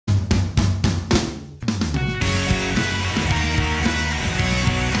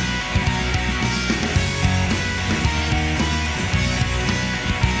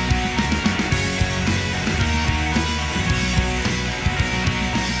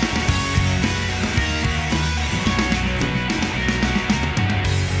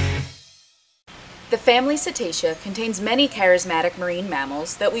family Cetacea contains many charismatic marine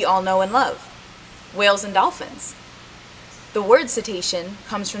mammals that we all know and love, whales and dolphins. The word cetacean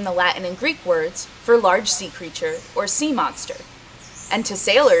comes from the Latin and Greek words for large sea creature or sea monster. And to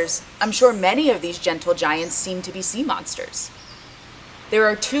sailors, I'm sure many of these gentle giants seem to be sea monsters. There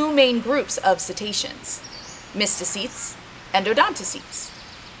are two main groups of cetaceans, Mysticetes and Odontocetes.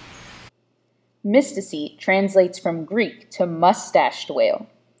 Mysticete translates from Greek to mustached whale.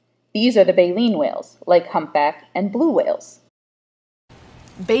 These are the baleen whales, like humpback and blue whales.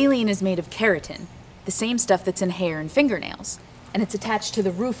 Baleen is made of keratin, the same stuff that's in hair and fingernails, and it's attached to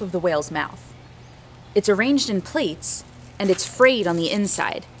the roof of the whale's mouth. It's arranged in plates, and it's frayed on the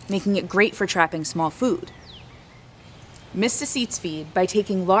inside, making it great for trapping small food. Mysticetes feed by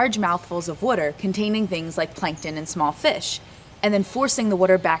taking large mouthfuls of water containing things like plankton and small fish, and then forcing the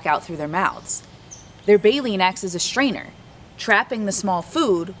water back out through their mouths. Their baleen acts as a strainer, trapping the small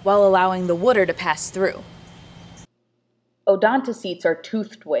food while allowing the water to pass through. Odontocetes are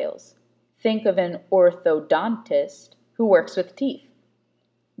toothed whales. Think of an orthodontist who works with teeth.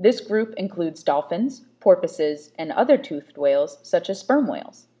 This group includes dolphins, porpoises, and other toothed whales such as sperm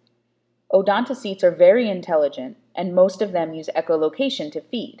whales. Odontocetes are very intelligent, and most of them use echolocation to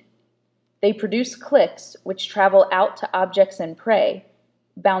feed. They produce clicks which travel out to objects and prey,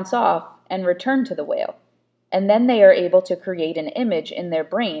 bounce off, and return to the whale, and then they are able to create an image in their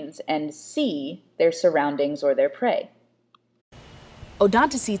brains and see their surroundings or their prey.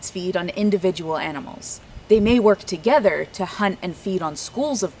 Odontocetes feed on individual animals. They may work together to hunt and feed on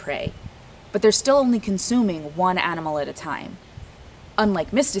schools of prey, but they're still only consuming one animal at a time,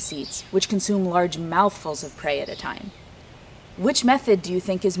 unlike Mysticetes, which consume large mouthfuls of prey at a time. Which method do you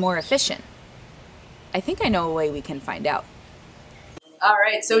think is more efficient? I think I know a way we can find out. All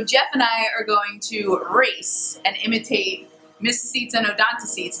right, so Jeff and I are going to race and imitate Mysticetes and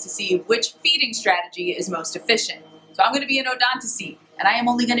Odontocetes to see which feeding strategy is most efficient. So I'm going to be an Odontocete, and I am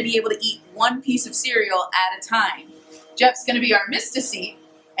only going to be able to eat one piece of cereal at a time. Jeff's going to be our Mysticete,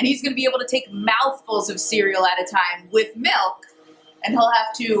 and he's going to be able to take mouthfuls of cereal at a time with milk, and he'll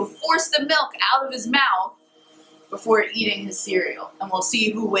have to force the milk out of his mouth before eating his cereal, and we'll see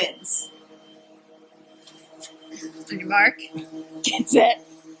who wins. On your mark, get set,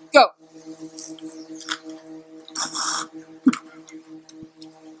 go.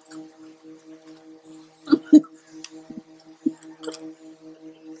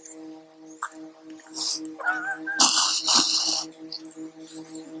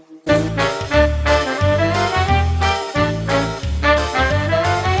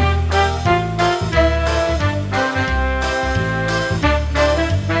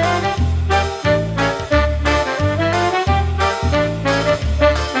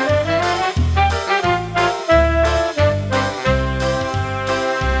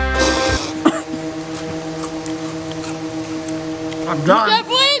 I'm done. Jeff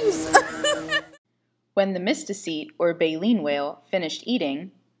wins! When the Mysticete or baleen whale finished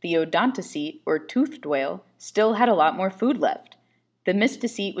eating, the Odontocete or toothed whale still had a lot more food left. The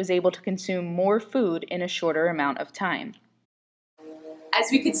Mysticete was able to consume more food in a shorter amount of time. As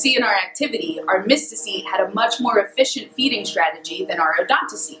we could see in our activity, our Mysticete had a much more efficient feeding strategy than our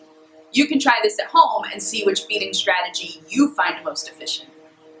Odontocete. You can try this at home and see which feeding strategy you find most efficient.